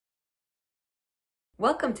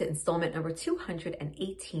Welcome to installment number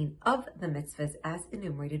 218 of the Mitzvahs as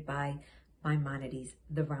enumerated by Maimonides,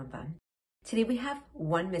 the Rambam. Today we have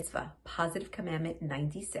one mitzvah, positive commandment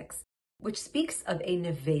 96, which speaks of a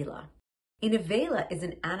nevela. A nevela is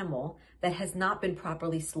an animal that has not been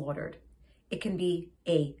properly slaughtered. It can be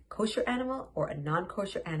a kosher animal or a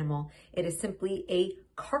non-kosher animal. It is simply a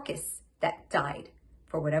carcass that died,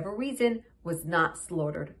 for whatever reason, was not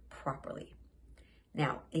slaughtered properly.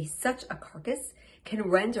 Now, such a carcass can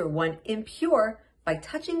render one impure by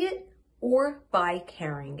touching it or by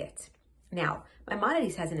carrying it. Now,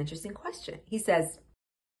 Maimonides has an interesting question. He says,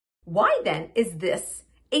 why then is this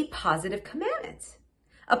a positive commandment?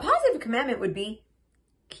 A positive commandment would be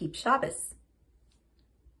keep Shabbos,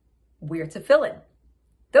 wear tefillin.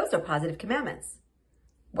 Those are positive commandments.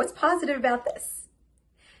 What's positive about this?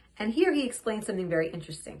 And here he explains something very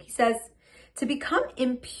interesting. He says, to become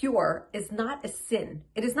impure is not a sin.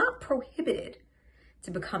 It is not prohibited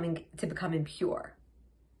to become impure.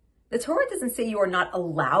 The Torah doesn't say you are not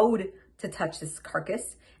allowed to touch this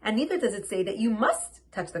carcass, and neither does it say that you must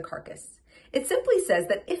touch the carcass. It simply says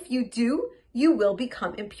that if you do, you will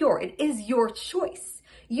become impure. It is your choice.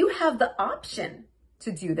 You have the option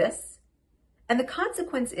to do this, and the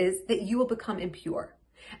consequence is that you will become impure.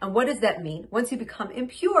 And what does that mean? Once you become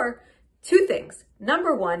impure, two things.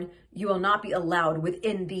 Number one, you will not be allowed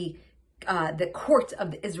within the court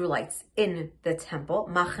of the Israelites in the temple,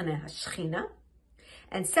 Machaneh HaShechina.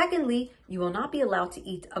 And secondly, you will not be allowed to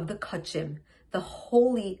eat of the kachim, the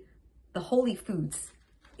holy foods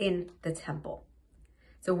in the temple.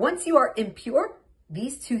 So once you are impure,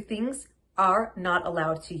 these two things are not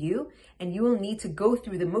allowed to you, and you will need to go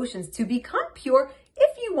through the motions to become pure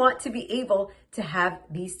if you want to be able to have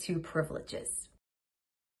these two privileges.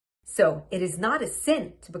 So it is not a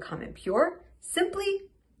sin to become impure. Simply,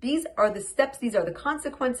 these are the steps, these are the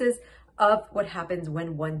consequences of what happens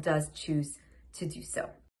when one does choose to do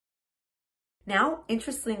so. Now,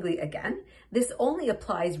 interestingly again, this only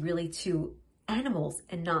applies really to animals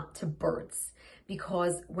and not to birds,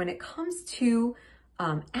 because when it comes to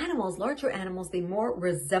animals, larger animals, they more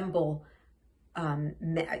resemble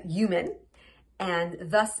human, and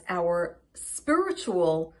thus our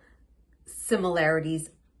spiritual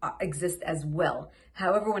similarities exist as well.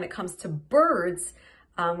 However, when it comes to birds,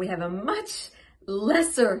 we have a much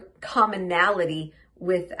lesser commonality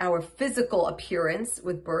with our physical appearance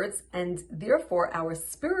with birds, and therefore our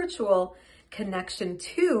spiritual connection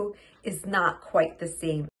too is not quite the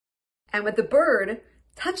same. And with the bird,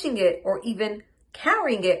 touching it or even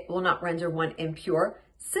carrying it will not render one impure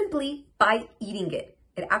simply by eating it.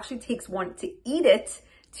 It actually takes one to eat it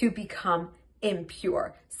to become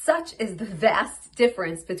impure. Such is the vast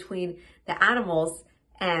difference between the animals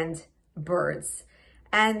and birds.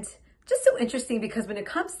 And just so interesting, because when it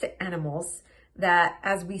comes to animals, that,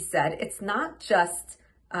 as we said, it's not just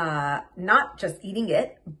eating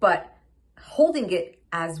it, but holding it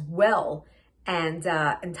as well, and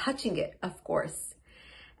touching it, of course.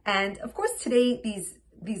 And of course, today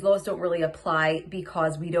these laws don't really apply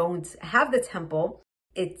because we don't have the temple.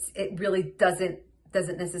 It really doesn't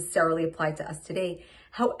necessarily apply to us today.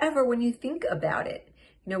 However, when you think about it,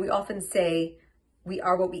 we often say we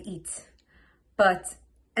are what we eat,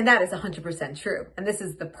 and that is 100% true. And this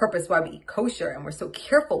is the purpose why we eat kosher, and we're so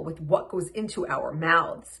careful with what goes into our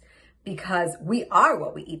mouths, because we are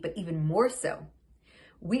what we eat, but even more so,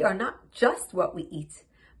 we are not just what we eat,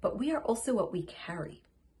 but we are also what we carry.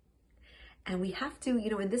 And we have to,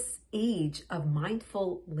 in this age of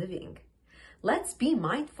mindful living, let's be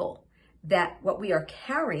mindful that what we are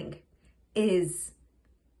carrying is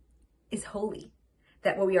holy,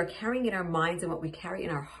 that what we are carrying in our minds and what we carry in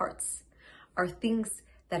our hearts are things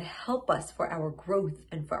that help us for our growth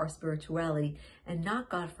and for our spirituality, and not,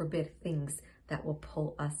 God forbid, things that will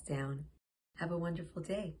pull us down. Have a wonderful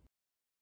day.